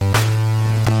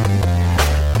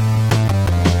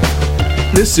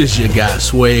This is your guy,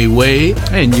 Swade Wade.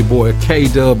 And your boy,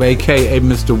 K-Dub, a.k.a.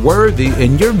 Mr. Worthy.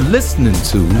 And you're listening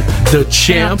to the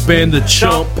Champ and the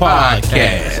Chump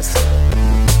Podcast.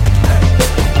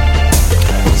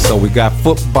 So we got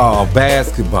football,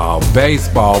 basketball,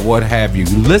 baseball, what have you.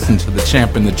 Listen to the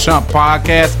Champ and the Chump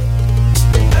Podcast.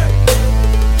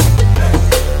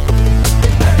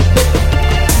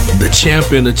 The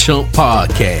Champ and the Chump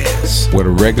Podcast, where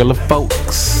the regular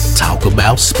folks talk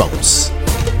about sports.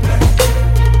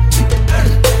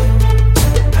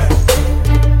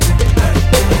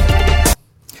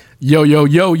 Yo, yo,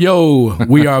 yo, yo.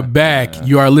 We are back.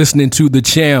 You are listening to the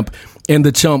Champ and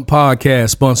the Chump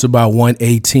Podcast, sponsored by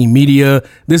 118 Media.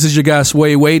 This is your guy,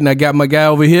 Swade Wade, and I got my guy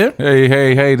over here.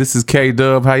 Hey, this is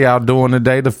K-Dub. How y'all doing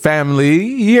today? The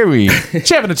family, Henry.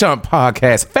 Champ and the Chump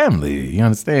Podcast family. You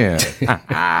understand?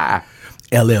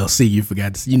 LLC, you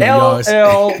forgot to, yours.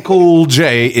 LL Cool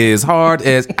J is hard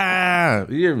as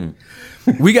You hear me?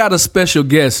 We got a special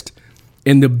guest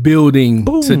in the building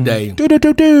today.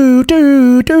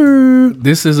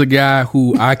 This is a guy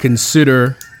who I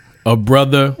consider a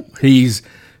brother. He's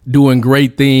doing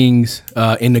great things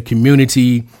in the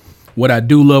community. What I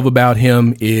do love about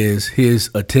him is his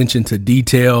attention to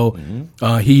detail.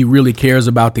 He really cares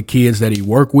about the kids that he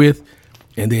work with,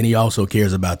 and then he also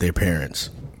cares about their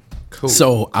parents. Cool.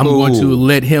 So I'm going to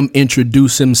let him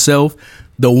introduce himself.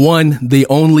 The one, the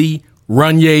only,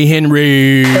 Rhynia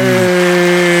Henry.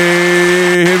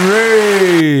 Hey, Henry.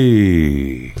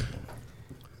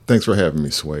 Thanks for having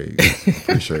me, Swade.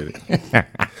 Appreciate it.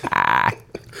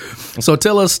 So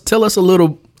tell us a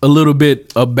little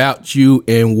bit about you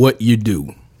and what you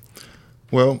do.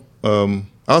 Well,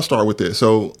 I'll start with this.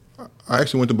 So I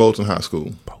actually went to Bolton High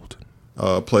School.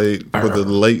 Played for the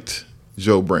late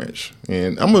Joe Branch,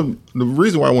 and the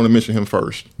reason why I want to mention him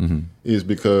first is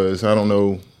because I don't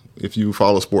know if you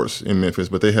follow sports in Memphis,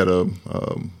 but they had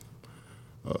an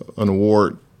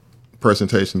award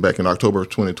presentation back in October of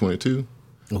 2022.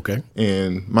 Okay.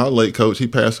 And my late coach, he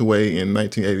passed away in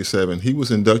 1987. He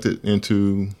was inducted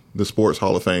into the Sports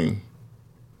Hall of Fame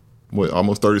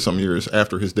almost 30-something years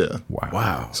after his death.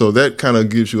 Wow. So that kind of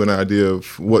gives you an idea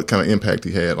of what kind of impact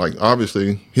he had. Like,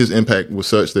 obviously, his impact was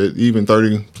such that even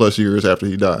 30-plus years after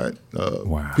he died,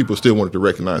 people still wanted to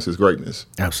recognize his greatness.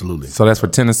 Absolutely. So that's for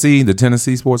Tennessee, the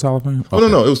Tennessee Sports Hall of Fame? Okay.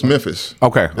 No, it was Memphis.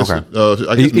 Okay. I guess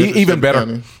Memphis, even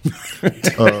better.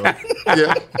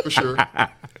 Yeah, for sure.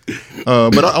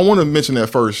 But I want to mention that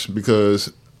first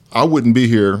because I wouldn't be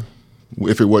here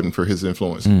if it wasn't for his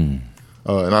influence. And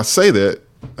I say that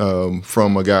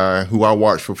from a guy who I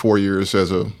watched for 4 years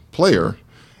as a player.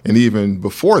 And even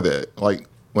before that, like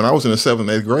when I was in the 7th and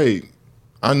 8th grade,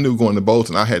 I knew going to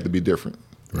Bolton I had to be different.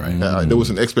 Right. There was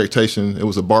an expectation. It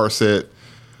was a bar set.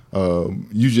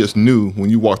 You just knew when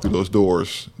you walked through those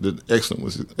doors that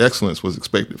excellence was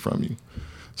expected from you.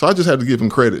 So I just had to give him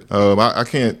credit. I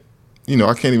can't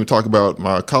even talk about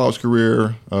my college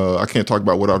career. I can't talk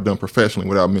about what I've done professionally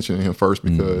without mentioning him first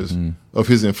because of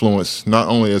his influence, not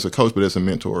only as a coach, but as a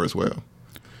mentor as well.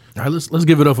 All right, let's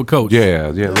give it up for Coach. Yeah,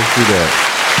 let's do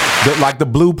that. Like the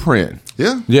blueprint.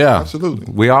 Yeah,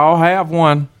 absolutely. We all have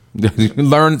one. You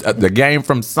learn the game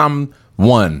from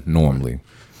someone normally.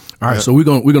 All right, so we're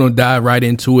gonna dive right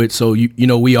into it. So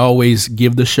we always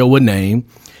give the show a name,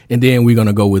 and then we're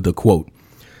gonna go with a quote.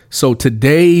 So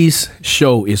today's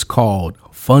show is called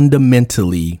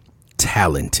Fundamentally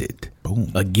Talented.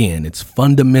 Boom. Again, it's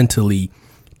Fundamentally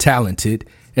Talented.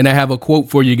 And I have a quote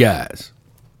for you guys.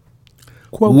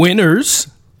 Quote. Winners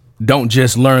don't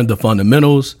just learn the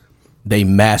fundamentals, they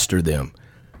master them.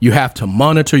 You have to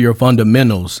monitor your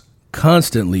fundamentals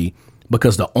constantly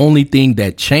because the only thing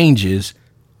that changes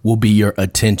will be your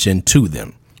attention to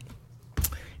them.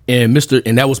 And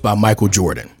that was by Michael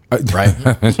Jordan. Right,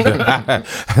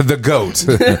 the GOAT.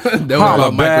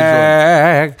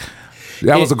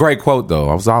 That was a great quote, though.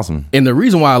 That was awesome. And the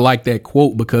reason why I like that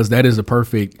quote because that is a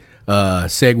perfect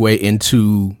segue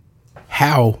into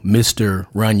how Mr.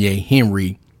 Rhynia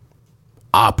Henry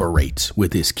operates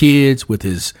with his kids, with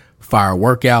his fire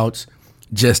workouts,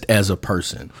 just as a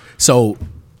person. So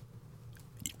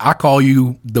I call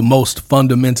you the most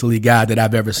fundamentally guy that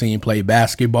I've ever seen play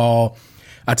basketball.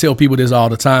 I tell people this all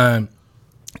the time.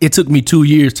 It took me 2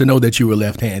 years to know that you were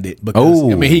left-handed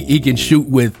because he can shoot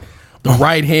with the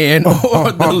right hand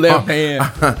or the left hand.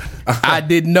 I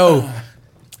didn't know.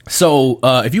 So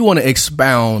if you want to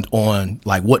expound on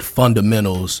like what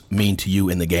fundamentals mean to you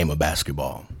in the game of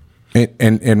basketball. And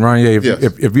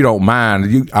Rhynia, if you don't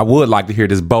mind, I would like to hear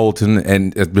this Bolton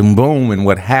and boom and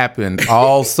what happened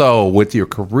also with your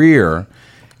career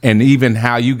and even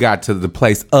how you got to the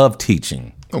place of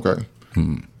teaching. Okay.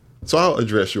 So I'll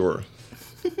address your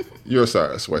your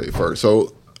side, Swade, first.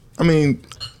 So, I mean,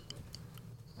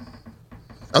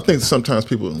 I think sometimes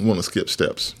people want to skip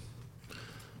steps.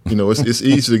 You know, it's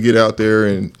easy to get out there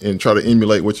and try to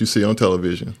emulate what you see on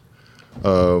television,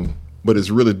 but it's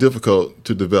really difficult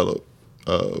to develop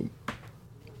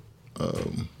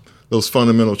those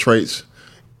fundamental traits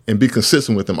and be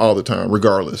consistent with them all the time,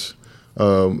 regardless.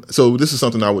 So this is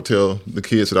something I would tell the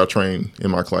kids that I train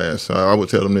in my class. I would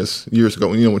tell them this years ago,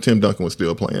 when Tim Duncan was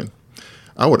still playing.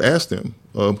 I would ask them,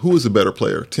 who is a better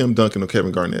player, Tim Duncan or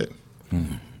Kevin Garnett?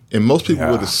 Mm-hmm. And most people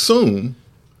would assume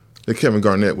that Kevin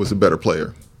Garnett was a better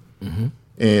player. Mm-hmm.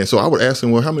 And so I would ask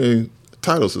them, well, how many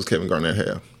titles does Kevin Garnett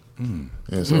have? Mm.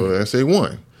 And so I say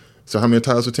 1. So how many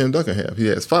titles does Tim Duncan have? He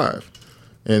has 5.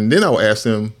 And then I would ask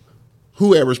them,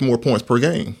 who averaged more points per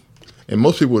game? And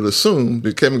most people would assume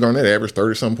that Kevin Garnett averaged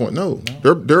 30-something points. No,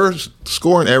 their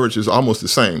scoring average is almost the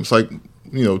same. It's like,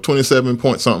 27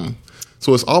 point something.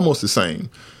 So it's almost the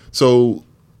same. So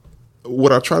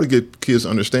what I try to get kids to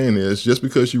understand is just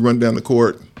because you run down the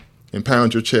court and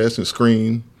pound your chest and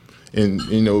scream and,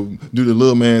 do the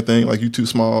little man thing like you too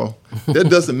small, that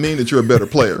doesn't mean that you're a better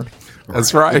player.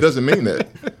 That's right. It doesn't mean that.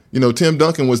 Tim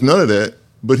Duncan was none of that,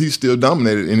 but he still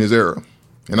dominated in his era.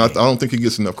 And I don't think he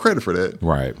gets enough credit for that.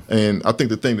 Right. And I think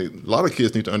the thing that a lot of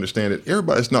kids need to understand that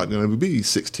everybody's not going to be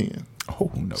 6'10".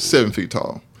 Oh, no. 7 feet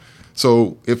tall.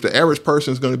 So if the average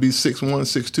person is going to be 6'1",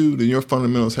 6'2", then your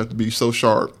fundamentals have to be so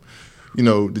sharp,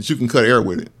 that you can cut air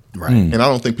with it. Right. And I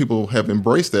don't think people have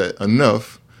embraced that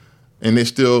enough, and they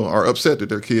still are upset that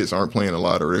their kids aren't playing a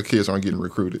lot or their kids aren't getting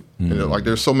recruited. And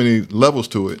there's so many levels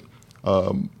to it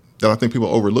that I think people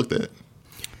overlook that.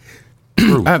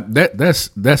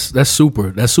 That's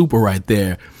super. That's super right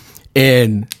there.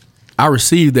 And I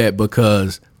received that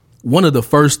because one of the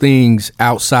first things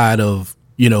outside of,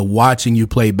 watching you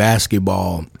play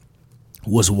basketball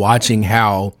was watching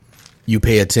how you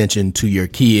pay attention to your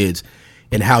kids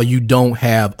and how you don't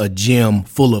have a gym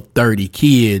full of 30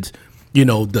 kids.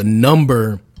 The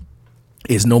number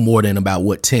is no more than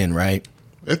about 10, right?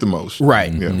 At the most.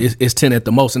 Right. Yeah. It's 10 at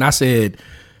the most. And I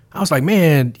was like,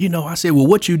 man, I said, well,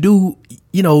 what you do,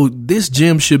 this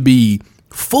gym should be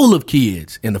full of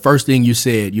kids. And the first thing you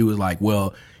said, you was like,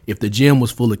 well, if the gym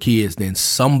was full of kids, then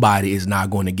somebody is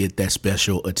not going to get that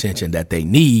special attention that they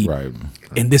need. Right.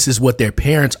 And this is what their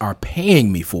parents are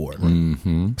paying me for.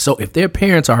 Mm-hmm. So if their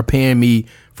parents are paying me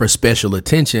for special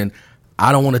attention,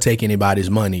 I don't want to take anybody's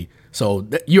money. So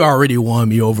you already won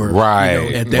me over.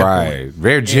 Right. At that point.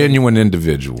 Very genuine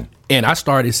individual. And I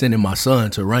started sending my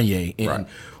son to Rhynia. And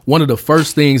one of the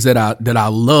first things that I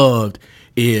loved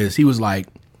is he was like,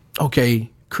 okay,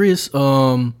 Chris,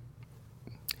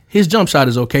 his jump shot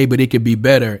is okay, but it could be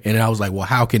better. And I was like, well,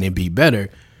 how can it be better?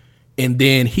 And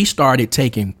then he started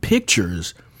taking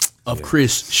pictures of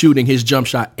Chris shooting his jump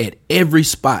shot at every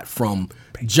spot, from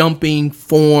jumping,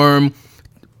 form,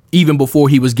 even before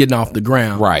he was getting off the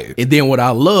ground. Right. And then what I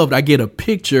loved, I get a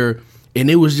picture,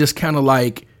 and it was just kind of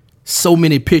like so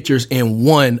many pictures in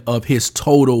one of his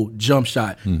total jump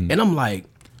shot. Mm-hmm. And I'm like,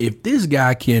 if this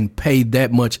guy can pay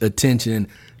that much attention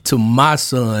to my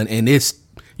son, and it's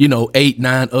 8,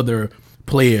 9 other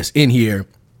players in here,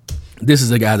 this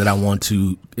is a guy that I want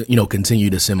to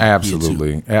continue to send my kid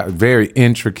to. Very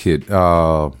intricate.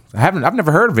 I've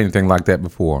never heard of anything like that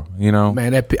before.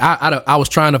 Man, I was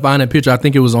trying to find that picture. I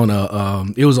think it was on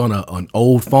an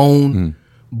old phone,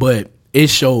 but it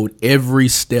showed every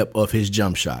step of his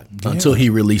jump shot until he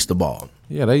released the ball.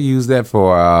 Yeah, they use that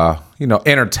for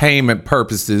entertainment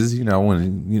purposes.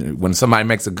 When somebody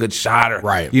makes a good shot, or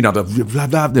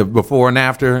the before and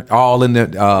after, all in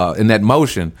that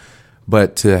motion.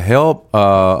 But to help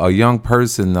a young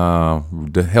person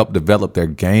to help develop their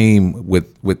game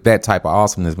with that type of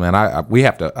awesomeness, man, I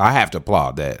have to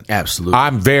applaud that. Absolutely.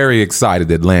 I'm very excited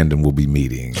that Landon will be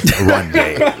meeting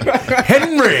Rhynia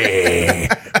Henry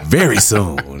very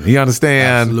soon. You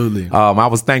understand? Absolutely. I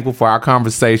was thankful for our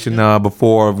conversation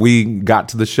before we got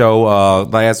to the show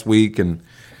last week, and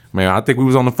man, I think we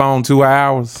was on the phone 2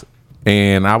 hours,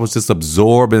 and I was just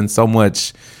absorbing so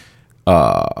much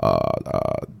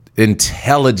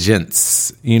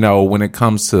intelligence, when it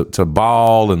comes to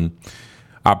ball, and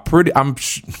I'm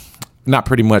not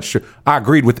pretty much sure. I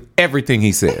agreed with everything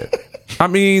he said. I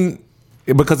mean,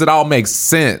 because it all makes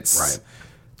sense. Right.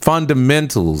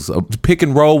 Fundamentals. Pick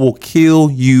and roll will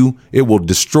kill you. It will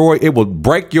destroy. It will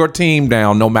break your team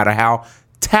down, no matter how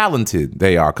talented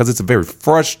they are, because it's a very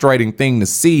frustrating thing to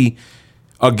see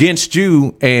against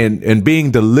you and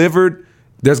being delivered.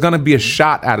 There's going to be a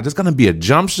shot out of it. There's going to be a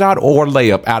jump shot or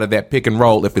layup out of that pick and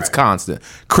roll if it's constant.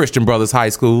 Christian Brothers High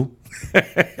School.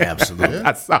 Absolutely.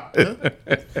 I saw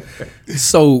it.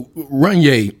 So,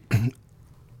 Rhynia,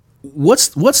 what's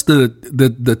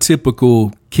the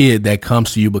typical kid that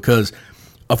comes to you? Because,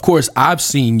 of course, I've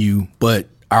seen you, but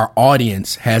our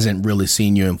audience hasn't really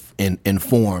seen you in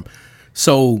form.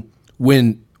 So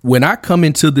when I come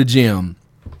into the gym,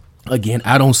 again,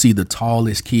 I don't see the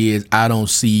tallest kids. I don't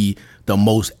see the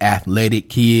most athletic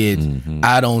kids. Mm-hmm.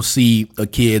 I don't see a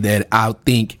kid that I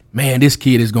think, man, this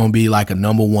kid is going to be like a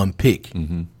number one pick.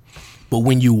 Mm-hmm. But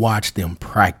when you watch them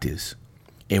practice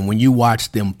and when you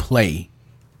watch them play,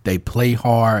 they play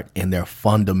hard and their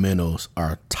fundamentals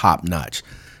are top notch.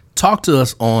 Talk to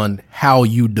us on how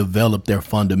you develop their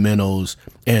fundamentals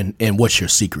and what's your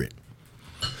secret.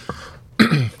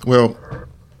 Well,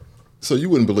 so you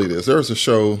wouldn't believe this. There was a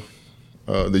show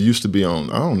that used to be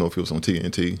on, I don't know if it was on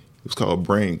TNT. It was called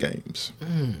Brain Games.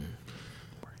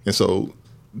 And so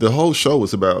the whole show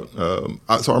was about, so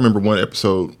I remember one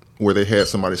episode where they had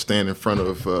somebody stand in front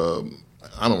of,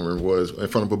 I don't remember what it was, in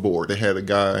front of a board. They had a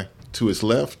guy to his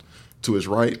left, to his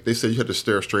right. They said you had to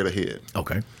stare straight ahead.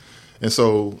 Okay. And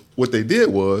so what they did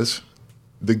was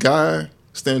the guy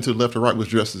standing to the left or right was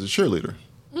dressed as a cheerleader.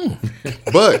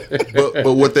 But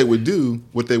what they would do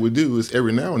is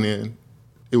every now and then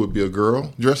it would be a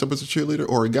girl dressed up as a cheerleader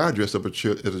or a guy dressed up as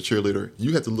a cheerleader.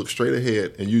 You had to look straight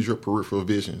ahead and use your peripheral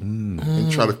vision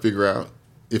and try to figure out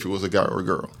if it was a guy or a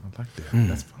girl. I like that.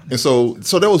 That's funny. And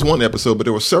so that was one episode, but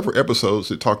there were several episodes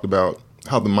that talked about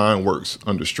how the mind works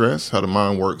under stress, how the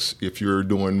mind works if you're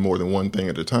doing more than one thing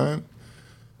at a time.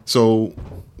 So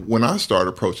when I started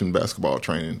approaching basketball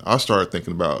training, I started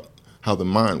thinking about how the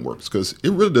mind works, because it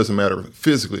really doesn't matter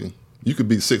physically. You could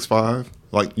be 6'5",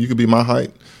 like you could be my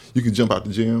height, you could jump out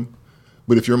the gym,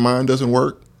 but if your mind doesn't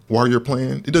work while you're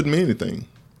playing, it doesn't mean anything.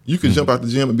 You could jump out the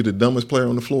gym and be the dumbest player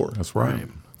on the floor. That's right.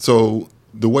 So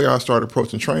the way I started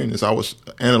approaching training is I would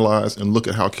analyze and look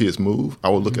at how kids move. I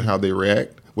would look at how they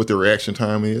react, what their reaction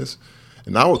time is,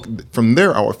 and from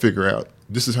there I would figure out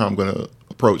this is how I'm going to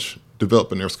approach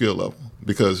developing their skill level,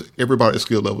 because everybody's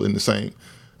skill level isn't the same.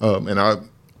 And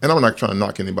I'm not trying to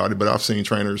knock anybody, but I've seen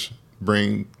trainers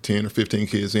bring 10 or 15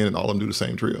 kids in and all of them do the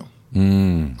same drill.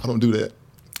 I don't do that.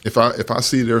 If I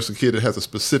see there's a kid that has a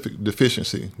specific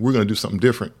deficiency, we're going to do something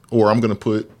different. Or I'm going to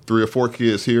put 3 or 4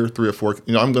 kids here, 3 or 4,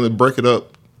 I'm going to break it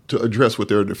up to address what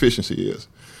their deficiency is.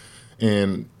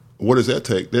 And what does that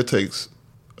take? That takes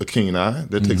a keen eye,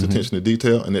 that takes attention to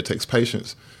detail, and that takes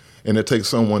patience. And it takes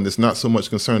someone that's not so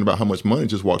much concerned about how much money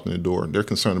just walked in the door. They're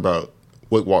concerned about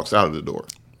what walks out of the door.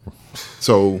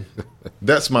 So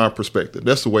that's my perspective.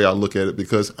 That's the way I look at it,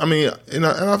 because, I mean, and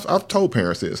I've told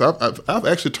parents this. I've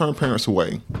actually turned parents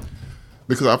away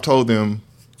because I've told them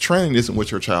training isn't what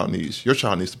your child needs. Your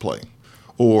child needs to play.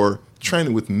 Or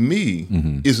training with me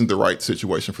isn't the right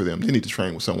situation for them. They need to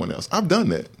train with someone else. I've done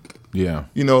that. Yeah.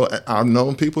 You know, I've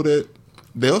known people that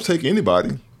they'll take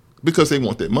anybody because they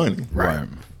want that money. Right.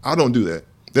 I don't do that.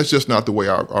 That's just not the way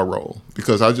I roll,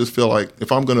 because I just feel like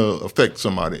if I'm going to affect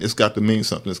somebody, it's got to mean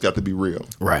something. It's got to be real.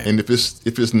 Right. And if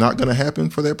it's not going to happen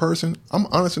for that person, I'm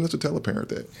honest enough to tell a parent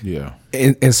that. Yeah.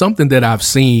 And something that I've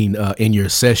seen in your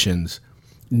sessions,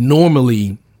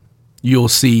 normally you'll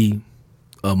see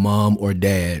a mom or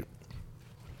dad,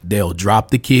 they'll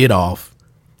drop the kid off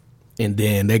and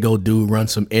then they go run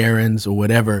some errands or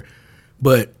whatever.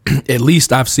 But at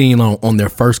least I've seen on their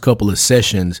first couple of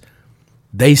sessions,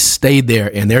 they stay there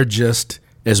and they're just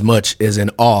as much as in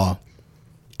awe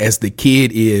as the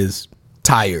kid is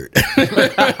tired.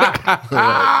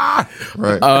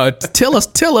 Right. Tell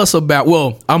us about,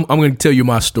 well, I'm going to tell you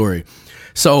my story.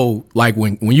 So like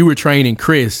when you were training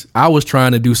Chris, I was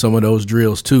trying to do some of those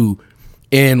drills too.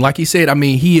 And like he said, I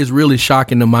mean, he is really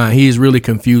shocking the mind. He is really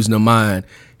confusing the mind.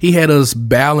 He had us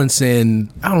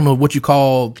balancing, I don't know what you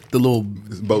call the little...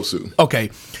 It's Bosu.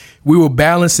 Okay. We were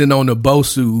balancing on the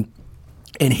Bosu,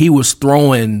 and he was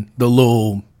throwing the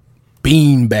little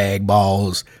beanbag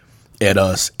balls at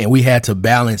us, and we had to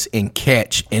balance and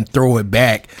catch and throw it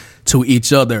back to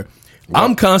each other. Wow.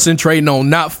 I'm concentrating on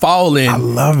not falling. I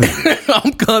love it.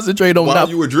 I'm concentrating on While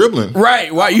you were dribbling.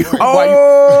 Right. I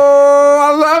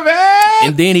love it.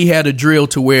 And then he had a drill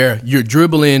to where you're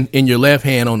dribbling in your left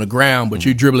hand on the ground, but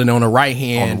you're dribbling on the right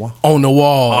hand on the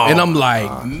wall. Oh, and I'm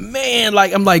like, man,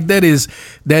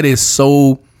 that is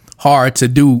so hard to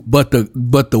do. But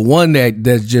the one that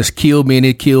just killed me, and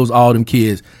it kills all them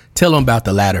kids. Tell them about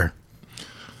the ladder.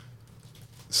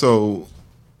 So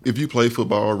if you play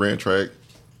football, ran track,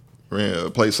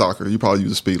 play soccer, you probably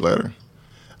use a speed ladder.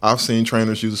 I've seen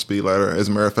trainers use a speed ladder. As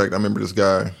a matter of fact, I remember this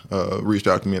guy reached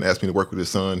out to me and asked me to work with his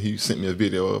son. He sent me a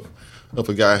video of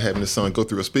a guy having his son go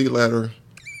through a speed ladder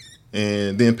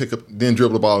and then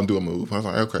dribble the ball and do a move. I was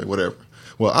like, okay, whatever.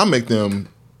 Well, I make them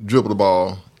dribble the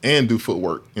ball and do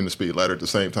footwork in the speed ladder at the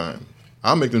same time.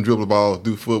 I'll make them dribble the ball,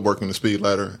 do footwork in the speed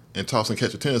ladder, and toss and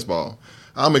catch a tennis ball.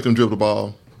 I'll make them dribble the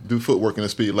ball, do footwork in the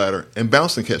speed ladder, and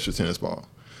bounce and catch the tennis ball.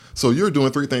 So you're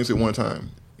doing 3 things at one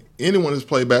time. Anyone who's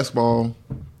played basketball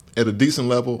at a decent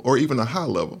level or even a high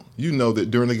level, you know that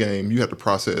during the game you have to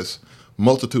process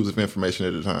multitudes of information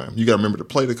at a time. You got to remember to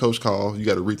play the coach call. You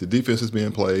got to read the defense that's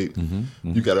being played.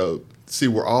 You got to see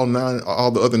where all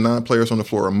the other 9 players on the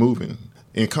floor are moving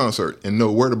in concert and know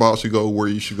where the ball should go, where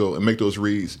you should go, and make those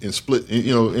reads in split,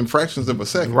 in fractions of a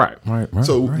second. Right.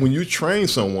 So when you train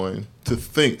someone to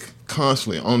think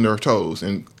constantly on their toes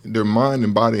and their mind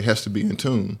and body has to be in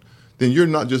tune, then you're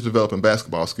not just developing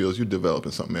basketball skills, you're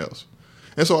developing something else.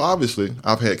 And so obviously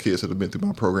I've had kids that have been through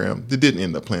my program that didn't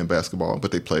end up playing basketball,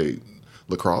 but they played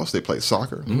lacrosse, they played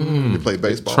soccer, they played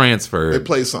baseball. Transferred. They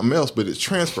played something else, but it's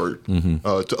transferred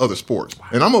to other sports.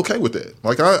 And I'm okay with that.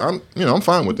 Like I'm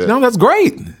fine with that. No, that's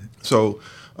great. So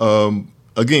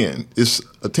again, it's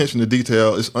attention to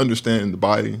detail, it's understanding the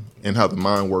body and how the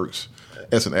mind works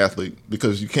as an athlete,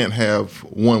 because you can't have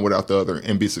one without the other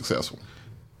and be successful.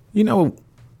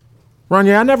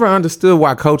 Rhynia, I never understood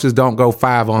why coaches don't go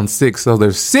 5-on-6 so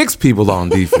there's 6 people on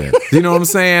defense. You know what I'm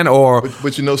saying? Or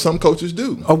but some coaches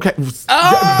do. Okay.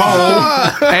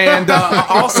 And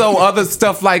also other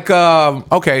stuff like,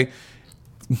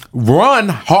 run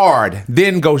hard,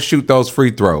 then go shoot those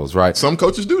free throws, right? Some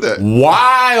coaches do that.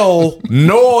 Wild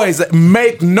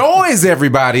make noise,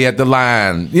 everybody at the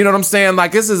line. You know what I'm saying?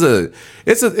 Like it's a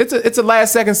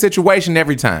last second situation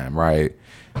every time, right?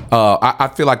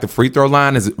 I feel like the free throw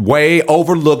line is way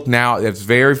overlooked now. It's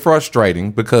very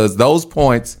frustrating because those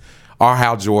points are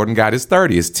how Jordan got his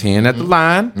 30. It's 10 at the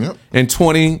line and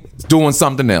 20 doing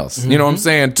something else. You know what I'm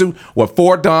saying? 4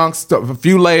 dunks, a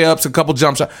few layups, a couple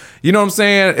jump shots. You know what I'm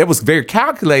saying? It was very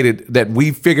calculated that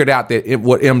we figured out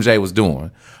what MJ was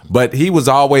doing. But he was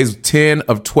always 10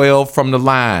 of 12 from the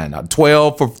line,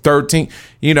 12 for 13,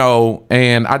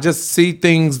 and I just see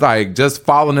things like just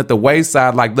falling at the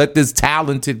wayside, like let this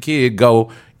talented kid go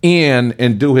in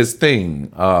and do his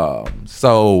thing.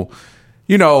 So,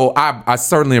 I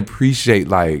certainly appreciate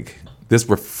like this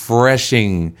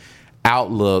refreshing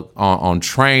outlook on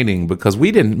training, because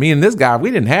me and this guy, we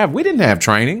didn't have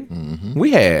training.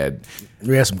 We had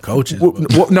some coaches.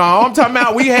 No, I'm talking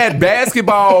about we had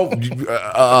basketball,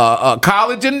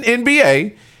 college and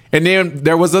NBA, and then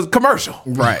there was a commercial.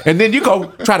 Right. And then you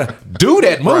go try to do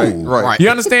that move. Right. You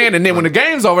understand? And then when the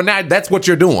game's over, now that's what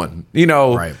you're doing.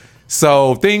 Right.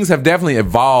 So things have definitely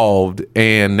evolved,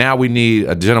 and now we need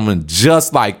a gentleman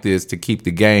just like this to keep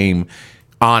the game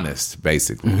honest,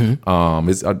 basically.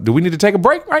 Do we need to take a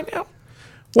break right now?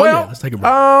 Well, let's take a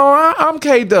break. I'm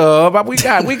K-Dub. We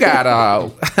got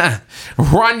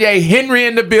Rhynia Henry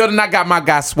in the building. I got my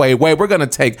guy Swade Wade. We're gonna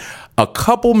take a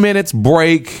couple minutes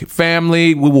break,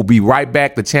 family. We will be right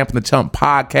back. The Champ The Chump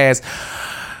Podcast.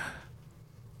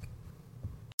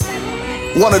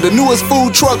 One of the newest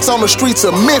food trucks on the streets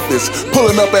of Memphis,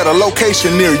 pulling up at a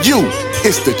location near you.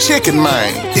 It's the Chicken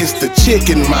Mine. It's the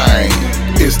Chicken Mine.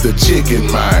 It's the Chicken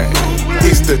Mine.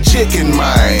 It's the Chicken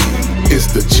Mine.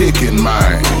 It's the Chicken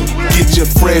Mine. Get your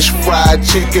fresh fried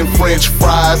chicken, French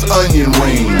fries, onion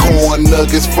ring, corn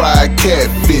nuggets, fried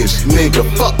catfish. Nigga,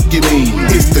 fuck you mean?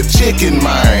 It's the Chicken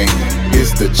Mine.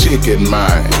 It's the Chicken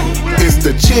Mine. It's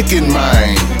the Chicken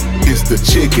Mine. It's the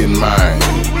Chicken Mine.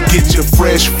 Get your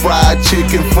fresh fried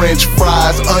chicken, French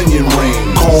fries, onion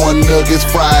ring, corn nuggets,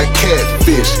 fried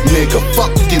catfish. Nigga,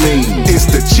 fuck you mean? It's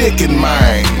the Chicken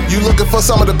Mine. You looking for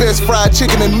some of the best fried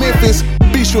chicken in Memphis?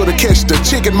 Be sure to catch the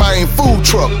Chicken Mine food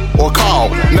truck or call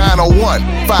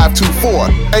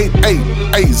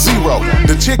 901-524-8880.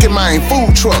 The Chicken Mine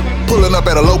food truck pulling up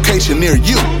at a location near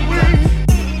you.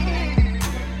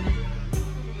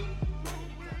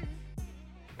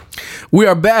 We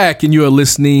are back, and you are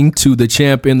listening to the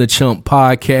Champ The Chump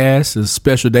Podcast. It's a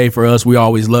special day for us. We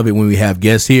always love it when we have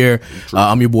guests here.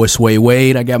 I'm your boy, Swade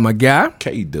Wade. I got my guy,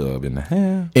 K-Dub in the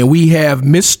house. And we have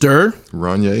Mr.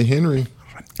 Rhynia Henry.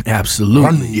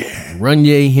 Absolutely.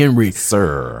 Rhynia Henry.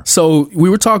 Sir. So we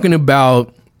were talking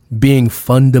about being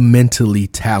fundamentally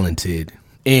talented,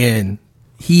 and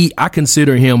I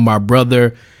consider him my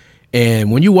brother.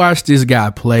 And when you watch this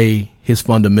guy play, his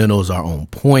fundamentals are on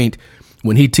point.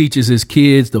 When he teaches his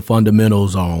kids, the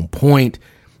fundamentals are on point.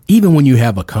 Even when you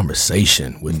have a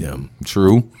conversation with him,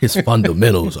 true, his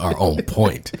fundamentals are on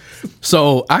point.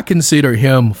 So I consider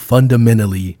him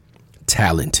fundamentally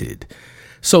talented.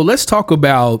 So let's talk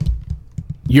about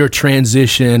your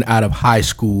transition out of high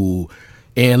school,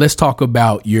 and let's talk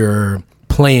about your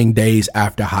playing days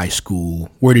after high school.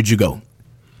 Where did you go?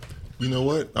 You know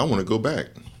what? I want to go back.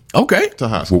 Okay. To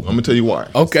high school. I'm going to tell you why.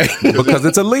 Okay. Because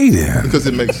it's a lead-in. Because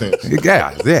it makes sense.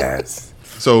 Yes.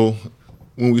 So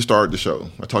when we started the show,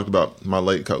 I talked about my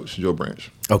late coach, Joe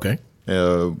Branch. Okay.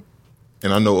 And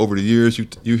I know over the years,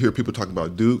 you hear people talk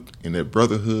about Duke and their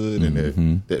brotherhood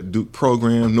and that Duke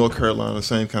program, North Carolina,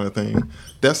 same kind of thing.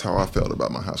 That's how I felt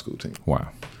about my high school team. Wow.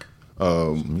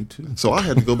 Me too. So I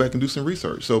had to go back and do some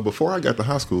research. So before I got to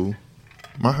high school,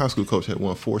 my high school coach had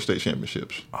won 4 state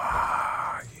championships.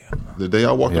 Yeah. The day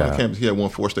I walked on the campus, he had won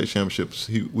 4 state championships.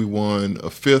 We won a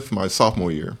 5th my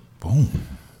sophomore year. Boom.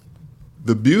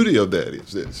 The beauty of that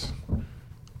is this.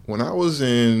 When I was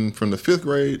from the 5th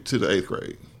grade to the 8th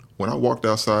grade, when I walked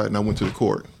outside and I went to the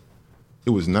court, it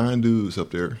was 9 dudes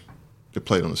up there that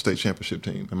played on the state championship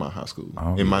team in my high school,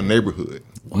 in my neighborhood.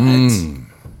 What? In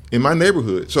my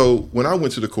neighborhood. So when I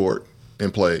went to the court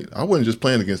and played, I wasn't just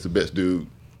playing against the best dude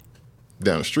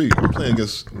down the street. I'm playing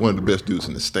against one of the best dudes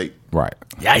in the state. Right.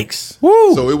 Yikes.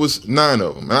 Woo. So it was 9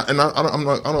 of them,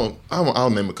 I'll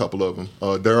name a couple of them.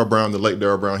 Darryl Brown, the late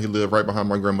Darryl Brown, he lived right behind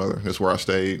my grandmother. That's where I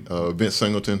stayed. Vince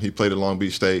Singleton, he played at Long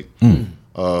Beach State.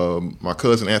 My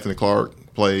cousin Anthony Clark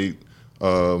played.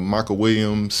 Michael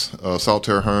Williams,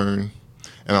 Saltaire Hearn,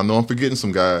 and I know I'm forgetting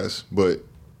some guys, but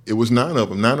it was 9 of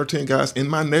them, 9 or 10 guys in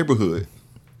my neighborhood.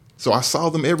 So I saw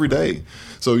them every day.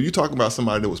 So you talk about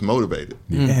somebody that was motivated.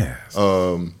 Yes.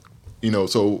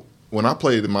 So when I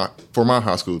played for my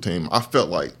high school team, I felt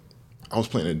like I was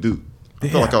playing at Duke. I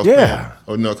felt like I was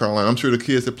playing North Carolina. I'm sure the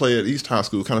kids that play at East High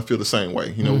School kind of feel the same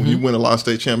way. When you win a lot of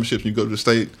state championships and you go to the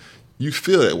state, you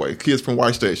feel that way. Kids from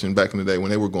White Station back in the day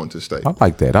when they were going to the state. I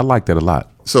like that. I like that a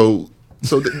lot. So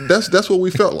that's what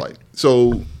we felt like.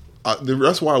 So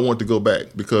that's why I wanted to go back,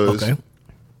 because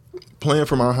playing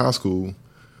for my high school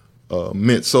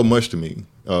meant so much to me,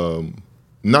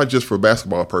 not just for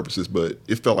basketball purposes, but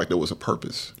it felt like there was a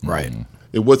purpose. Right.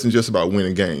 It wasn't just about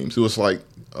winning games. It was like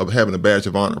having a badge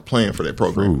of honor playing for that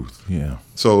program. Yeah.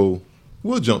 So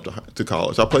we'll jump to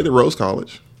college. I played at Rose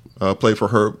College. Played for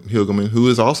Herb Hilgeman, who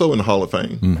is also in the Hall of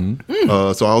Fame.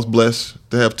 So I was blessed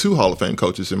to have 2 Hall of Fame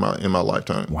coaches in my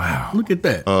lifetime. Wow. Look at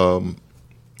that.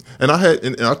 And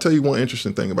I'll tell you one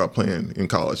interesting thing about playing in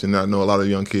college, and I know a lot of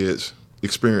young kids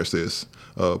experience this.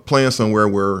 Playing somewhere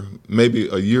where maybe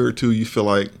a year or 2 you feel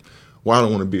like, well, I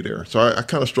don't want to be there. So I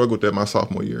kind of struggled with that my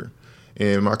sophomore year.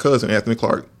 And my cousin, Anthony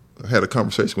Clark, had a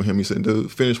conversation with him. He said,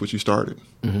 dude, finish what you started.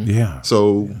 Yeah.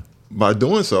 So by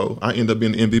doing so, I ended up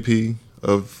being the MVP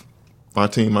of my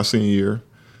team my senior year.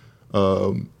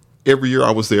 Every year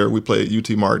I was there, we played UT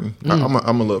Martin. I'm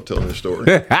a love telling this story.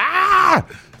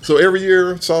 So every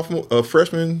year,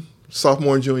 freshman,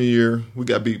 sophomore, and junior year, we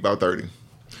got beat by 30.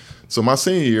 So my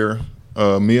senior year,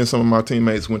 me and some of my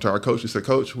teammates went to our coach and said,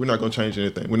 Coach, we're not going to change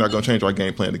anything. We're not going to change our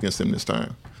game plan against them this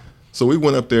time. So we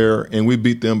went up there and we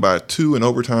beat them by 2 in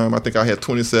overtime. I think I had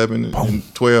 27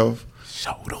 and 12.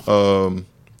 Showed them.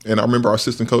 And I remember our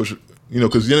assistant coach,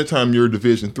 because anytime you're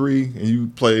Division III and you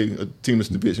play a team that's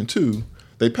Division II,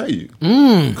 they pay you.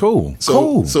 Cool.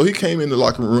 So he came in the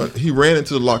locker room. He ran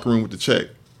into the locker room with the check.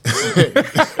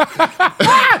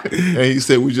 And he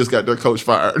said, we just got their coach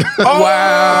fired.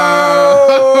 Wow.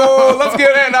 Let's give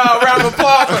that a round of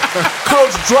applause.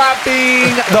 Coach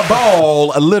dropping the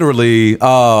ball, literally,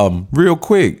 real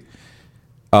quick.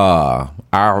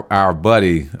 Our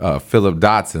buddy, Philip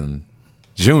Dotson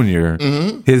Jr.,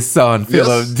 his son,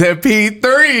 Philip,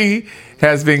 P3,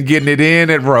 has been getting it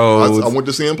in at Rhodes. I went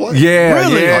to see him play. Yeah,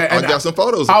 really? yeah. I got some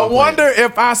photos. I wonder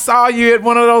if I saw you at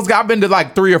one of those. I've been to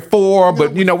like 3 or 4,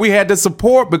 but we had to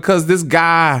support because this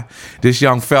guy, this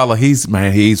young fella, he's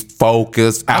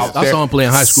focused out there. I saw him play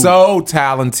in high school. So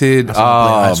talented. I saw him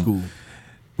play in high school.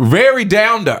 Very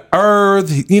down to earth.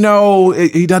 He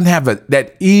doesn't have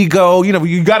that ego.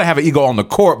 You got to have an ego on the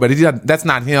court, but that's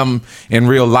not him in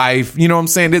real life. You know what I'm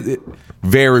saying?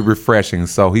 Very refreshing.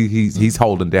 So he's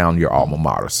holding down your alma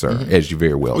mater, sir, as you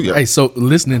very well know. Hey, so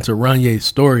listening to Rynya's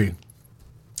story,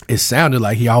 it sounded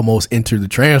like he almost entered the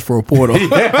transfer portal. I think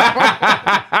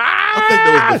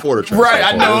that was before the transfer. Right,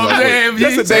 I know.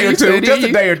 Just a day or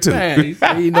two. Man, he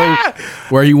said he knows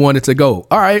where he wanted to go.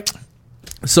 All right.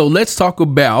 So let's talk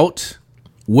about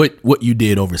what you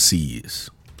did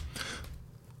overseas.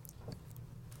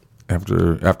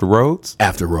 After Rhodes?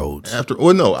 After Rhodes.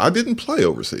 No, I didn't play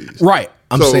overseas. Right.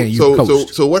 I'm saying you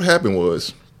coached. So what happened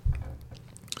was,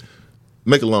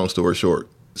 make a long story short,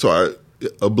 a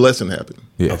blessing happened.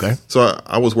 Yes. Okay. So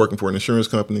I was working for an insurance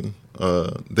company.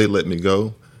 They let me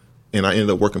go, and I ended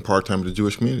up working part-time at the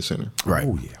Jewish Community Center. Right.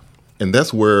 Oh, yeah. And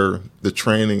that's where the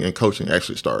training and coaching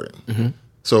actually started.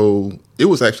 So it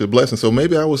was actually a blessing. So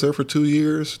maybe I was there for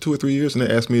 2 or 3 years, and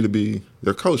they asked me to be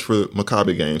their coach for the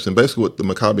Maccabi Games. And basically what the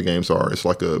Maccabi Games are, it's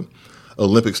like a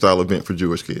Olympic-style event for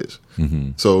Jewish kids.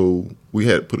 So we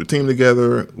had put a team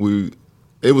together. We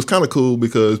it was kind of cool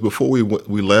because before we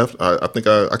left, I think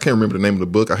I can't remember the name of the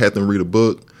book. I had them read a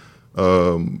book.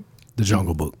 The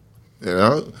Jungle Book.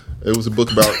 Yeah, it was a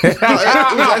book about. It was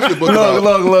actually a book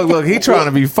about. Look. He trying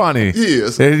to be funny.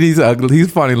 Yes. And he's ugly.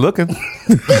 He's funny looking.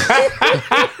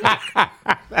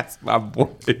 That's my boy.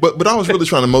 But I was really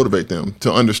trying to motivate them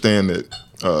to understand that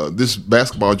this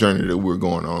basketball journey that we're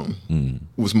going on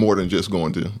was more than just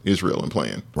going to Israel and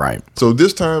playing. Right. So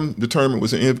this time the tournament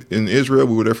was in Israel.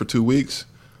 We were there for 2 weeks.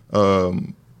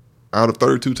 Out of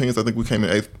 32 teams, I think we came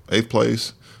in eighth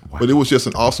place. Wow. But it was just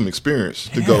an awesome experience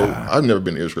to go. I've never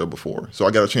been to Israel before, so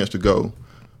I got a chance to go.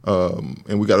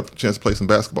 And we got a chance to play some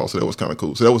basketball, so that was kind of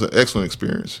cool. So that was an excellent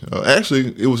experience.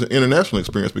 Actually, it was an international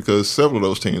experience because several of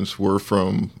those teams were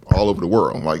from all over the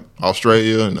world, like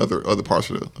Australia and other parts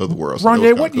of the world. So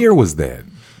Rhynia, what year was that?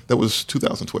 That was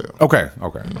 2012. Okay. No,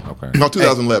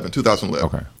 2011. 2011.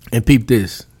 Okay. And peep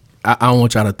this. I don't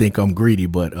want y'all to think I'm greedy,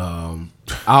 but I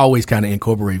always kind of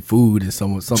incorporate food in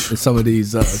some of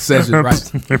these sessions,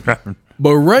 right? But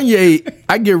Rhynia,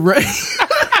 I give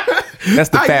That's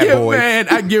the fat boy. Man,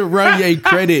 I give Rhynia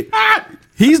credit.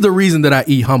 He's the reason that I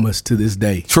eat hummus to this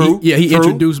day. True. He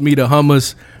introduced me to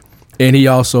hummus, and he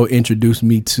also introduced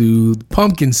me to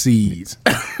pumpkin seeds.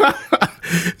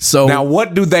 So now,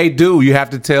 what do they do? You have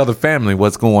to tell the family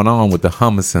what's going on with the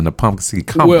hummus and the pumpkin seed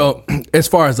combo. Well, as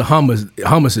far as the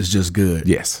hummus is just good.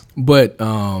 Yes. But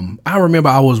I remember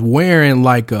I was wearing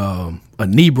like a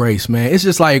knee brace, man. It's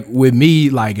just like with me,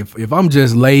 like if I'm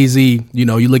just lazy, you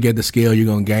look at the scale, you're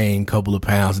going to gain a couple of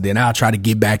pounds. And then I'll try to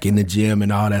get back in the gym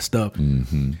and all that stuff.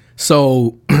 Mm-hmm.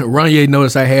 So Rhynia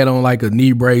noticed I had on like a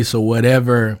knee brace or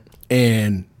whatever.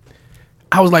 And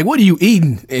I was like, what are you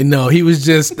eating? And he was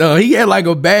just, he had like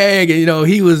a bag and,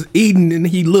 he was eating and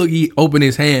he opened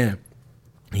his hand.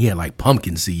 He had like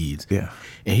pumpkin seeds. Yeah.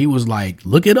 And he was like,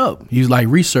 look it up. He was like,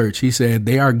 research. He said,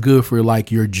 they are good for like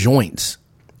your joints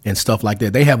and stuff like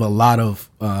that. They have a lot of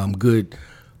good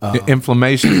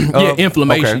inflammation.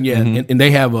 Inflammation. Okay. Yeah. Mm-hmm. And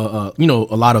they have a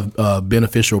lot of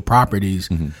beneficial properties.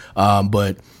 Mm-hmm.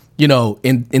 But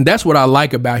and that's what I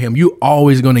like about him. You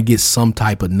always going to get some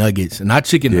type of nuggets, and not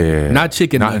chicken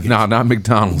nuggets. No, not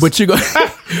McDonald's. But you're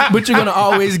gonna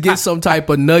always get some type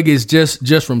of nuggets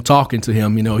just from talking to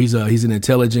him. He's an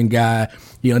intelligent guy.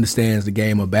 He understands the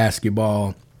game of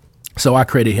basketball. So I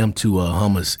credit him to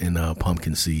hummus and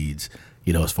pumpkin seeds.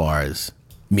 As far as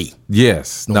me.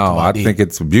 Yes. No, I think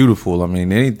it's beautiful. I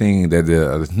mean, anything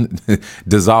that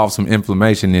dissolves some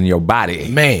inflammation in your body.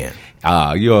 Man.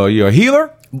 You're a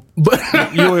healer? But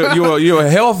you're a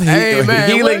health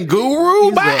healing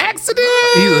guru by accident.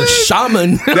 He's a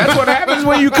shaman. That's what happens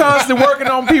when you constantly working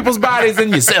on people's bodies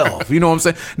and yourself. You know what I'm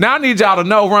saying? Now I need y'all to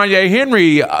know Rhynia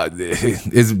Henry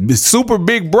is super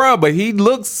big bruh, but he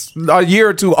looks a year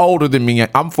or two older than me.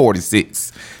 I'm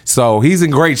 46. So he's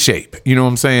in great shape. You know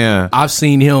what I'm saying? I've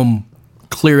seen him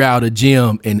clear out a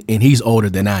gym and he's older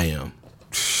than I am.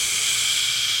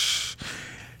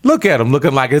 Look at him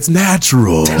looking like it's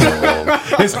natural.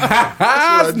 That's what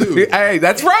I do. Hey,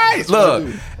 that's right.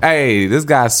 Look, hey, this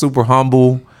guy's super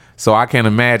humble, so I can't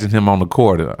imagine him on the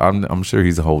court. I'm sure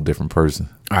he's a whole different person.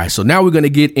 All right, so now we're going to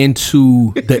get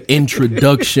into the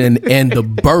introduction and the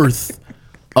birth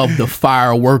of the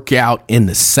fire workout in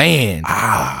the sand.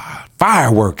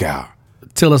 Fire workout.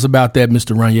 Tell us about that,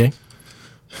 Mr. Rhynia.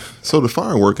 So the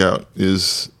fire workout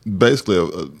is basically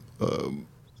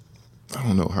I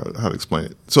don't know how to explain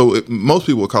it. So most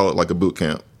people would call it like a boot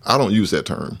camp. I don't use that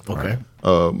term. Okay.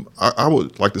 I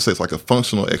would like to say it's like a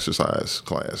functional exercise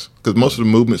class because most of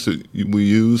the movements that we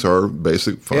use are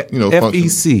basic,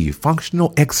 FEC,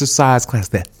 functional exercise class.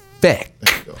 That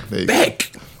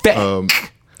FEC.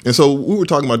 And so we were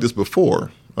talking about this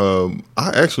before. I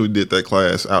actually did that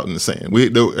class out in the sand.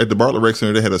 At the Bartlett Rec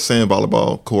Center, they had a sand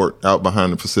volleyball court out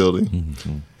behind the facility.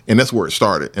 Mm-hmm. And that's where it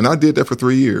started. And I did that for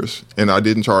 3 years, and I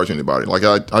didn't charge anybody. Like,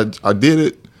 I did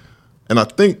it, and I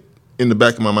think in the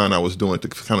back of my mind I was doing it to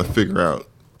kind of figure out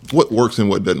what works and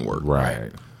what doesn't work.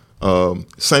 Right.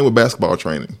 Same with basketball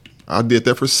training. I did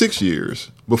that for 6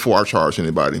 years before I charged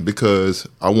anybody because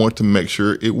I wanted to make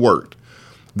sure it worked.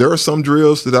 There are some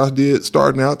drills that I did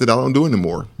starting out that I don't do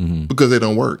anymore because they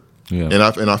don't work. Yeah.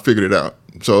 And I figured it out.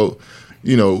 So,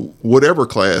 whatever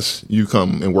class you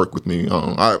come and work with me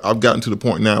on, I've gotten to the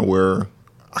point now where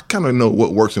I kind of know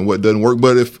what works and what doesn't work.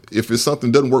 But if it's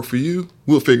something that doesn't work for you,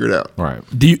 we'll figure it out. Right.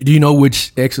 Do you know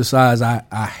which exercise I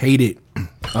hated?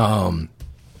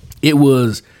 It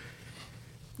was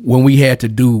when we had to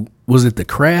do. Was it the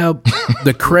crab?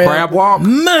 The crab walk?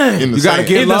 Man, you got to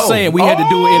get in low. the sand. We had to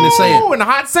do it in the sand. Oh, in the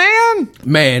hot sand?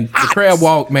 Man, the crab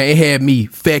walk, man, it had me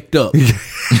fecked up.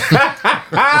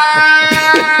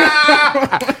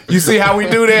 You see how we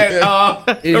do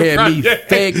that? It had me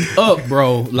faked up,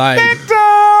 bro. Like,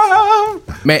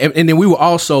 man, and then we were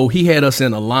also, he had us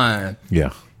in a line.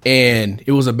 Yeah. And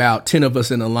it was about 10 of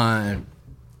us in a line.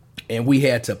 And we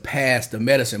had to pass the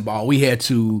medicine ball. We had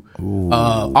to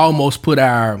almost put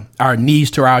our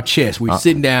knees to our chest. We were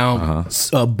sitting down,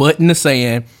 butt in the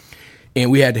sand,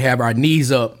 and we had to have our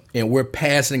knees up, and we're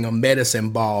passing a medicine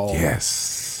ball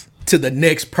to the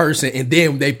next person, and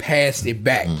then they passed it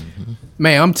back. Mm-hmm.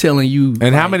 Man, I'm telling you.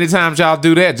 And how many times y'all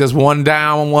do that? Just one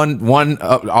down, one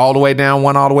up, all the way down,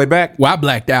 one all the way back? Well, I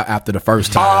blacked out after the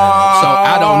first time, so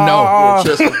I don't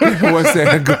know. What's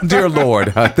that? Dear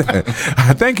Lord,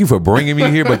 thank you for bringing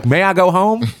me here, but may I go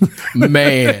home?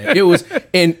 Man, it was,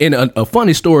 and a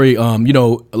funny story, a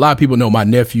lot of people know my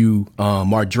nephew,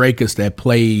 Mark Drakus, that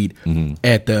played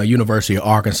at the University of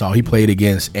Arkansas. He played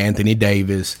against Anthony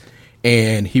Davis,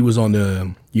 and he was on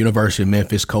the University of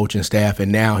Memphis coaching staff, and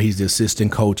now he's the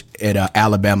assistant coach at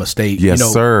Alabama State. Yes,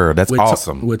 sir. That's with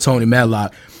awesome. With Tony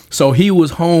Madlock. So he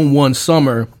was home one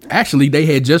summer. Actually, they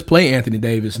had just played Anthony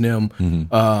Davis and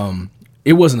them.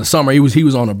 It wasn't a summer. He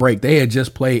was on a break. They had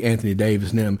just played Anthony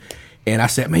Davis and them. And I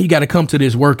said, man, you got to come to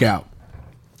this workout.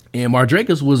 And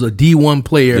Mardrakus was a D1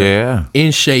 player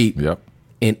in shape. Yep.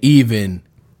 And even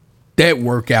that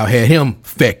workout had him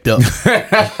fecked up.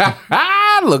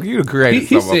 Look, you created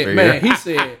he said, man, he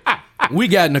said, we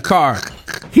got in the car.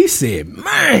 He said,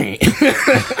 man,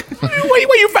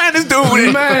 where you find this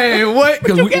dude? Man, what?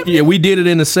 Because we did it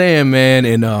in the sand, man,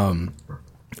 and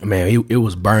man, it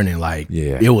was burning like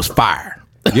it was fire.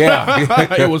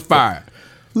 Yeah, it was fire.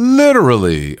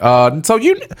 Literally. So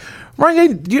you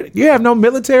have no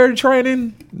military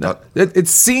training? No. It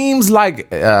seems like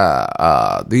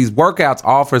these workouts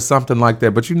offer something like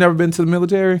that, but you've never been to the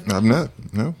military? I've not.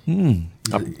 No.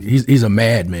 He's a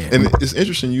madman. And it's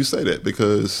interesting you say that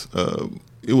because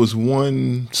it was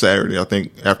one Saturday, I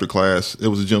think, after class, there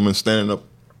was a gentleman standing up.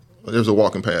 There was a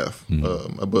walking path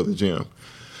above the gym.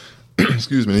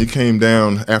 Excuse me. And he came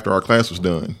down after our class was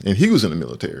done, and he was in the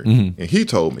military. And he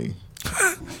told me,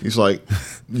 he's like,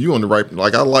 you on the right,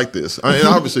 like, I like this. And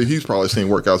obviously he's probably seen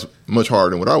workouts much harder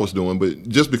than what I was doing, but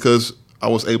just because I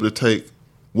was able to take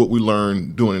what we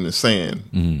learned doing in the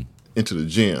sand into the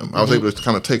gym, I was able to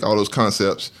kind of take all those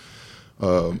concepts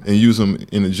and use them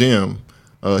in the gym.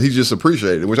 He just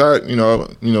appreciated it, which I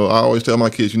always tell my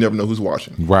kids, you never know who's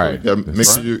watching. Right. So make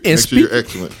sure you're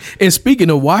excellent. And speaking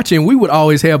of watching, we would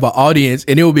always have an audience,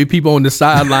 and there would be people on the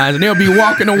sidelines, and they'll be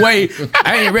walking away.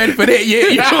 I ain't ready for that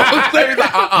yet. You know what I'm saying?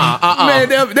 Man,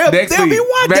 they'll be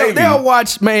watching. They'll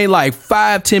watch, man, like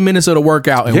 5-10 minutes of the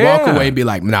workout and walk away and be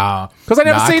like, nah. Because I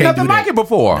never seen nothing like it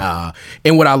before. Nah.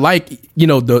 And what I like,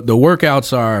 the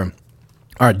workouts are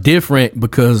different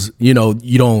because you don't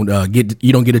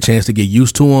get a chance to get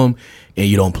used to them, and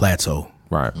you don't plateau.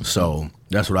 Right. So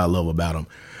that's what I love about them.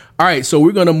 All right, so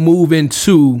we're gonna move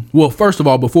into, well, first of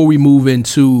all, before we move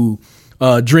into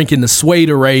drinking the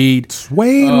Swade Wade,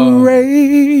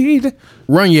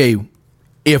 Rhynia,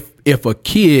 if a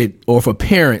kid or if a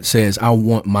parent says, I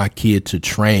want my kid to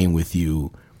train with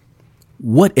you,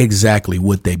 what exactly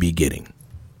would they be getting?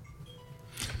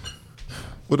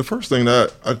 Well, the first thing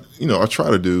that I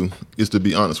try to do is to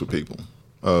be honest with people.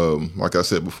 Like I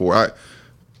said before,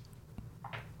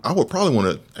 I would probably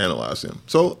want to analyze them.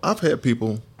 So I've had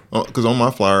people, because on my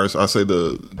flyers I say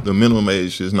the minimum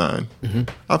age is 9.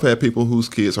 I've had people whose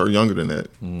kids are younger than that,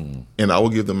 and I will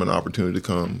give them an opportunity to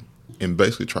come and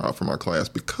basically try out for my class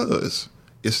because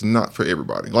it's not for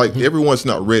everybody. Like everyone's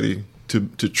not ready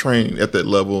to train at that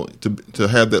level, to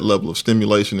have that level of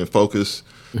stimulation and focus.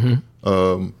 And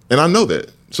I know that.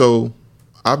 So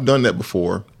I've done that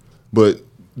before, but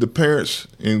the parents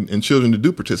and children that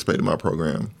do participate in my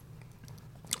program,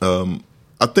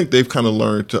 I think they've kind of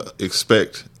learned to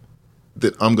expect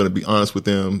that I'm going to be honest with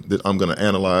them, that I'm going to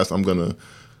analyze, I'm going to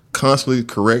constantly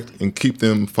correct and keep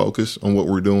them focused on what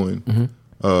we're doing,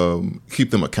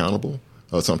 keep them accountable.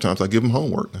 Sometimes I give them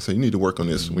homework. I say, you need to work on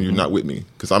this when you're not with me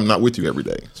because I'm not with you every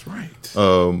day. That's right.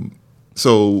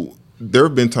 So there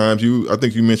have been times I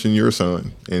think you mentioned your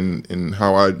son and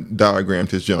how I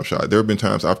diagrammed his jump shot. There have been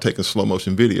times I've taken slow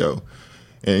motion video,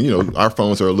 and our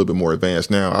phones are a little bit more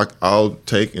advanced now. I'll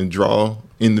take and draw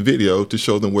in the video to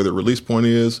show them where the release point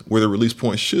is, where the release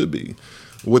point should be,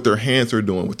 what their hands are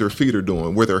doing, what their feet are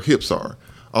doing, where their hips are.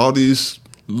 All these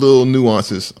little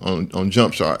nuances on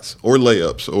jump shots or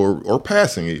layups or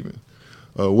passing even.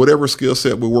 Whatever skill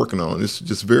set we're working on, it's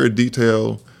just very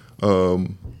detailed.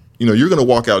 You're going to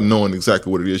walk out knowing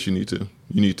exactly what it is you need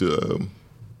to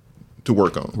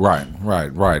work on. Right.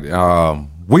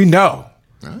 We know.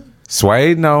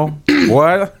 Swade, no.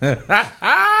 What?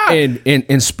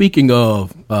 And speaking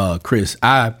of Chris,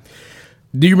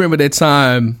 do you remember that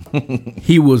time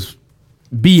he was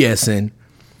BSing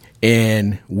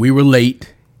and we were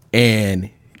late and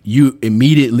you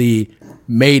immediately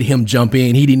made him jump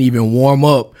in. He didn't even warm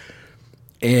up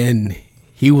and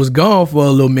he was gone for a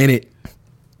little minute.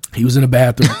 He was in the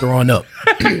bathroom throwing up.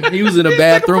 He was in the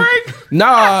bathroom.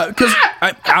 Nah, because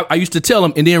I used to tell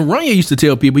him, and then Rhynia used to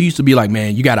tell people, he used to be like,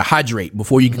 man, you got to hydrate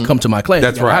before you can come to my class.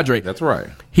 That's right. Hydrate. That's right.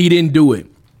 He didn't do it.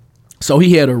 So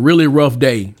he had a really rough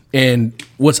day. And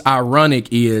what's ironic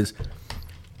is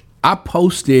I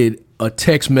posted a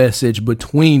text message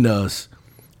between us,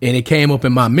 and it came up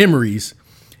in my memories,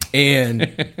 and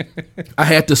I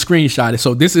had to screenshot it.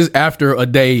 So this is after a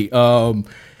day of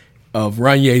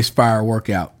Rhynia's fire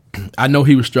workout. I know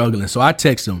he was struggling, so I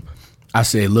text him. I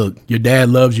said, look, your dad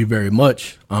loves you very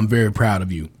much. I'm very proud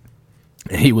of you.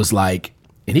 And he was like,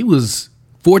 and he was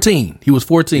 14. He was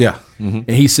 14. Yeah. Mm-hmm.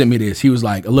 And he sent me this. He was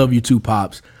like, I love you too,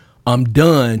 Pops. I'm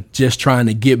done just trying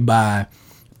to get by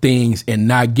things and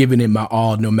not giving it my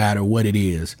all no matter what it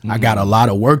is. Mm-hmm. I got a lot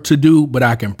of work to do, but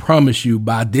I can promise you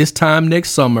by this time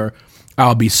next summer,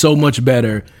 I'll be so much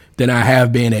better than I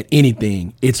have been at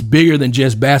anything. It's bigger than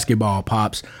just basketball,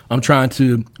 Pops. I'm trying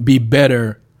to be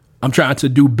better. I'm trying to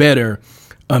do better,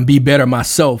 be better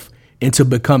myself into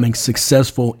becoming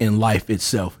successful in life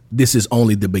itself. This is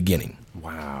only the beginning.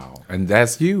 Wow. And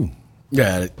that's you.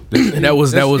 Yeah, that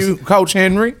was you, Coach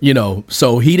Henry. You know,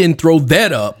 so he didn't throw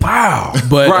that up. Wow.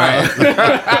 But right.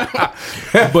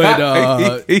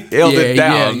 He held it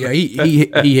down. Yeah,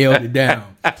 he held it down.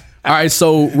 All right,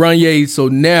 so Rhynia, so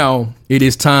now it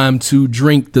is time to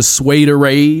drink the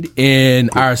Swade in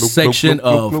our section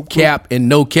of cap and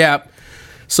no cap.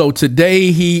 So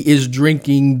today he is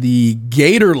drinking the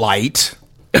Gator Light,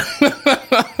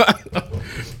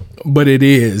 but it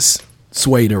is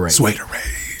Swade. Swade.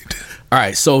 All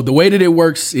right, so the way that it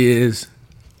works is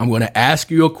I'm going to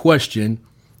ask you a question.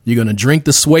 You're going to drink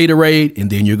the Swade, and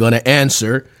then you're going to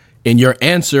answer. And your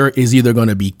answer is either going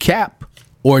to be cap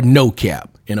or no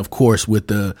cap. And, of course, with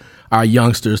our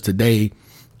youngsters today,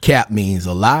 cap means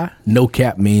a lie. No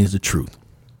cap means the truth.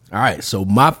 All right, so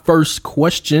my first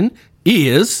question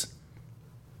is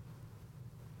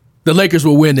the Lakers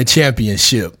will win the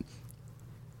championship.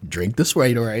 Drink the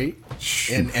Swade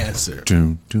and answer.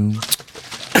 Doom.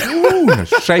 Ooh,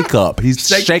 shake up. He's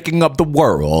shaking up the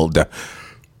world.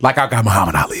 Like I got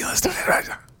Muhammad Ali on stage.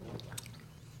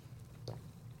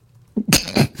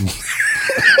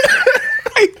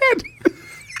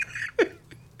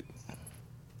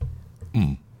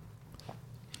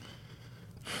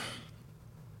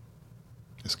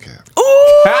 It's cap.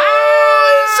 Ooh, he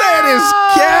said it's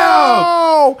cap.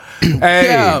 Hey,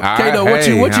 Cap. Kato, what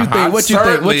you think? What you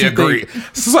think? What you agree.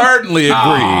 think? Certainly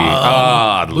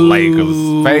agree.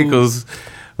 Lakers, fakers.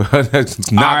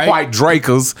 Not right. quite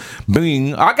Drakers.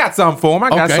 Bing. I got something for him.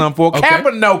 Okay. Cap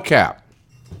or no cap?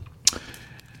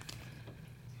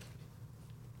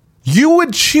 You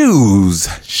would choose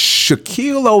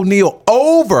Shaquille O'Neal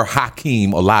over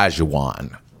Hakeem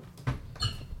Olajuwon.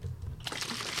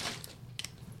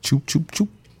 Choop, choop, choop.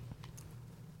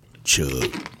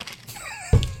 Chug.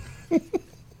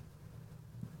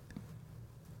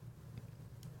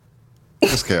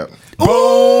 It's cap.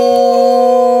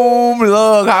 Boom!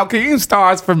 Look, Hakeem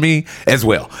starts for me as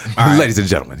well. Right. Ladies and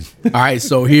gentlemen. All right,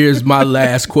 so here's my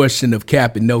last question of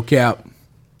cap and no cap.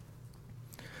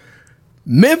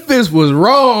 Memphis was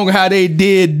wrong how they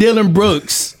did Dylan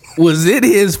Brooks. Was it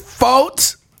his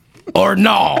fault or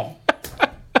no?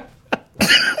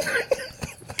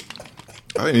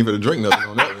 I didn't even drink nothing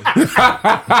on that one.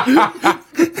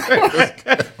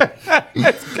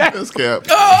 That's cap.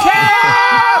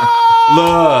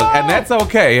 Look, and that's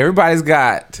okay. Everybody's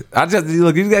got.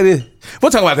 You got it.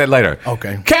 We'll talk about that later.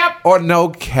 Okay. Cap or no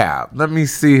cap? Let me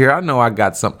see here. I know I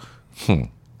got some.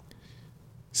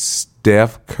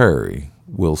 Steph Curry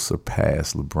will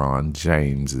surpass LeBron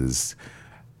James's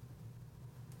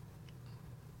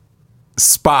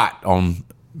spot on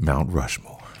Mount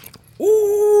Rushmore.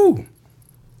 Ooh.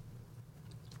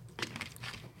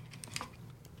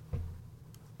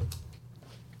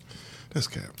 That's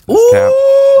cap. Cap.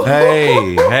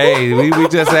 Hey, we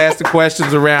just asked the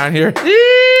questions around here.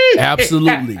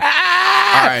 Absolutely. All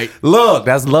right. Look,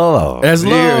 that's love. That's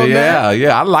love, man.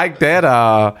 Yeah. I like that.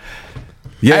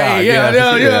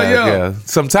 Yeah.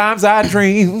 Sometimes I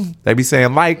dream. They be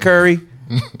saying like Curry.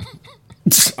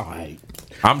 All right.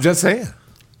 I'm just saying.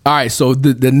 All right, so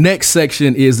the next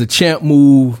section is the champ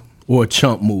move or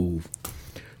chump move.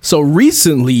 So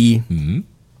recently,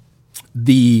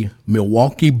 the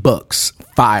Milwaukee Bucks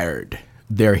fired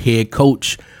their head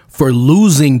coach for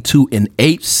losing to an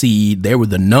 8 seed. They were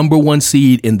the number 1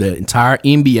 seed in the entire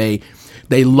NBA.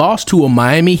 They lost to a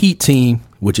Miami Heat team,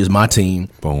 which is my team.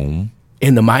 Boom.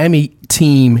 And the Miami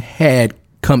team had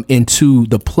come into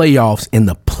the playoffs in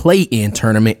the play-in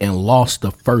tournament and lost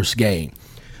the first game.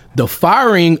 The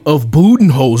firing of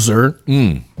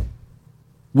Budenholzer,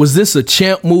 was this a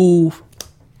champ move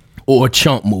or a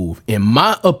chump move? In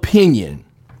my opinion,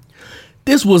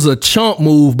 this was a chump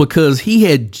move because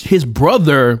his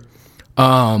brother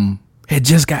had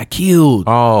just got killed.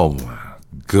 Oh my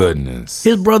goodness.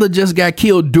 His brother just got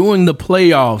killed during the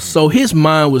playoffs, so his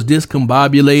mind was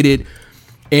discombobulated.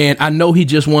 And I know he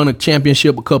just won a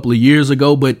championship a couple of years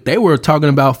ago, but they were talking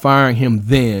about firing him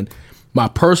then. My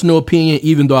personal opinion,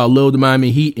 even though I love the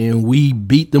Miami Heat and we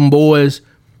beat them boys,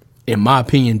 in my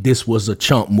opinion, this was a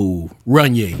chump move.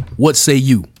 Rhynia, what say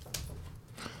you?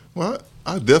 Well,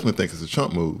 I definitely think it's a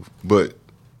chump move. But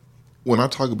when I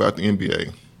talk about the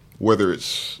NBA, whether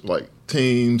it's like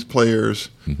teams, players,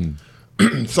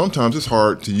 sometimes it's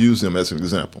hard to use them as an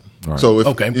example. Right. So if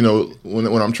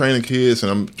when I'm training kids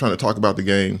and I'm trying to talk about the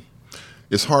game,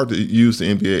 it's hard to use the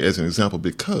NBA as an example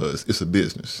because it's a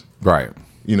business. Right.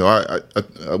 You know, I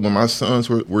when my sons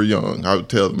were young, I would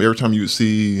tell them every time you would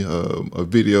see a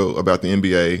video about the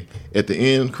NBA, at the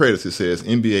end credits it says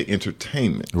NBA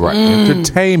Entertainment. Right.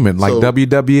 Entertainment, like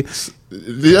WWE.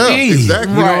 Yeah,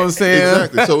 exactly. You know what I'm saying?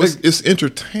 Exactly. So it's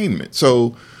entertainment.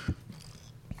 So,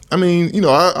 I mean, you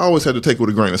know, I always had to take it with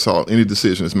a grain of salt any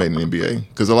decision that's made in the NBA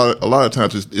because a lot of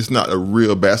times it's not a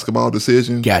real basketball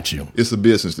decision. Got you. It's a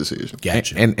business decision.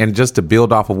 Got you. And just to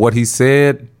build off of what he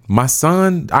said, my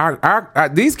son,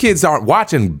 these kids aren't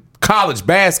watching college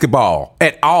basketball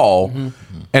at all.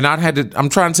 And I'm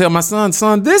trying to tell my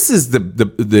son, this is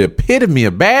the epitome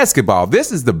of basketball.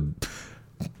 This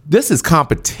is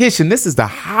competition. This is the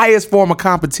highest form of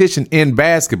competition in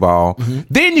basketball.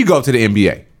 Then you go to the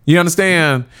NBA. You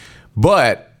understand?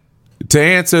 But to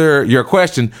answer your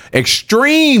question,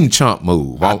 extreme chump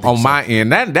move on my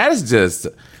end. That is just,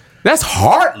 that's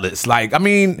heartless. Like, I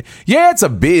mean, yeah, it's a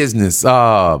business.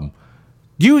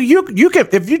 You can,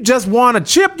 if you just want a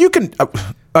chip, you can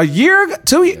a year,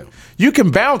 2 years, you can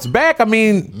bounce back. I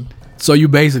mean. So you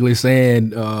basically saying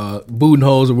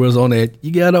Budenholzer was on that,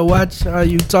 you gotta watch how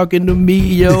you talking to me,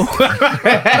 yo.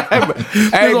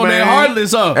 Hey, on that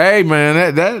heartless, huh? Hey,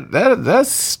 man,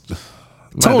 that's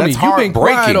Tony, that's you've been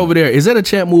quiet over there. Is that a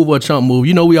champ move or a chump move?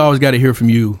 You know we always got to hear from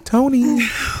you. Tony.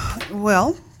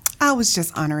 Well, I was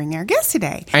just honoring our guest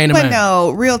today. But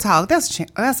no, real talk, that's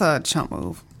a chump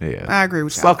move. Yeah, I agree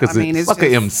with y'all. Sucker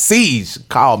MCs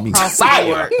call me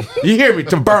fire. You hear me?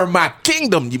 To burn my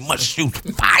kingdom, you must shoot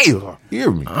fire. Hear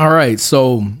me? All right,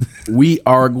 so we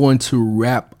are going to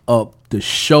wrap up the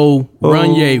show.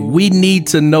 Rhynia, we need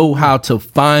to know how to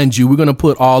find you. We're going to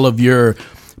put all of your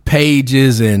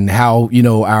pages and how, you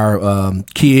know, our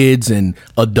kids and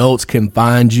adults can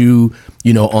find you,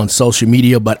 you know, on social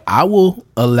media. But I will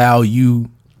allow you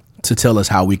to tell us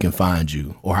how we can find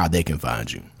you or how they can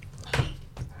find you.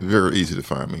 Very easy to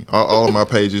find me. All of my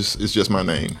pages, it's just my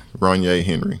name, Rhynia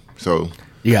Henry. So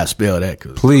you gotta spell that.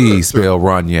 Please spell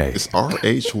Rhynia. It's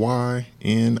Rhynia,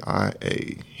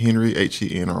 Henry,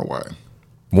 Henry.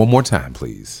 One more time,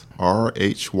 please.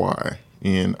 Rhynia,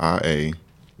 and Henry,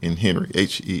 Henry.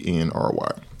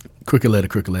 Crooked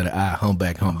letter, I,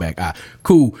 humpback, I.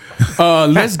 Cool.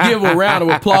 Let's give a round of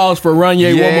applause for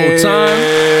Rhynia one more time.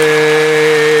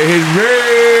 Henry.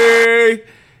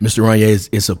 Mr. Rhynia,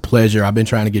 it's a pleasure. I've been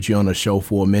trying to get you on the show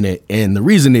for a minute. And the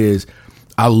reason is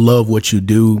I love what you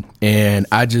do. And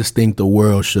I just think the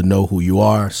world should know who you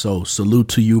are. So salute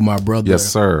to you, my brother. Yes,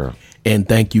 sir. And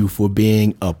thank you for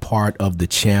being a part of the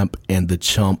Champ and the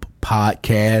Chump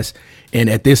podcast. And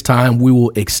at this time, we will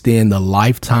extend the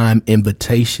lifetime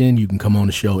invitation. You can come on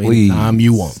the show anytime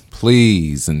you want.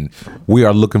 Please. And we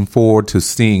are looking forward to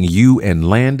seeing you and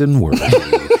Landon Worthy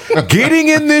getting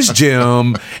in this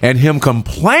gym and him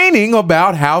complaining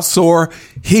about how sore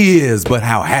he is, but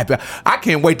how happy. I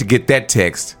can't wait to get that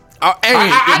text.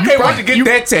 I can't wait to get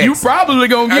that text. You probably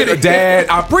gonna get it, Dad.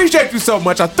 I appreciate you so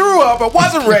much. I threw up. I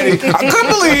wasn't ready. I couldn't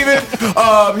believe it.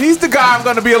 He's the guy. I'm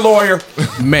going to be a lawyer,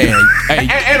 man,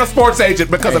 and a sports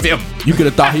agent because of him. You could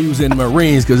have thought he was in the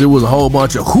Marines because it was a whole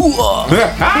bunch of hoo-ah.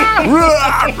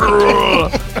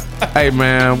 Hey,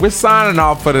 man, we're signing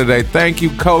off for today. Thank you,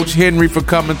 Coach Henry, for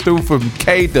coming through from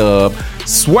K-Dub.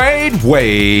 Swade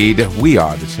Wade. We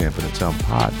are the Champ The Chump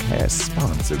Podcast,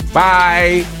 sponsored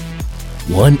by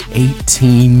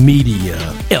 118 Media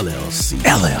LLC.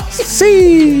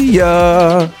 See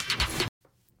ya.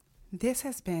 This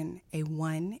has been a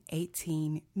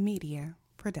 118 Media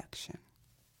production.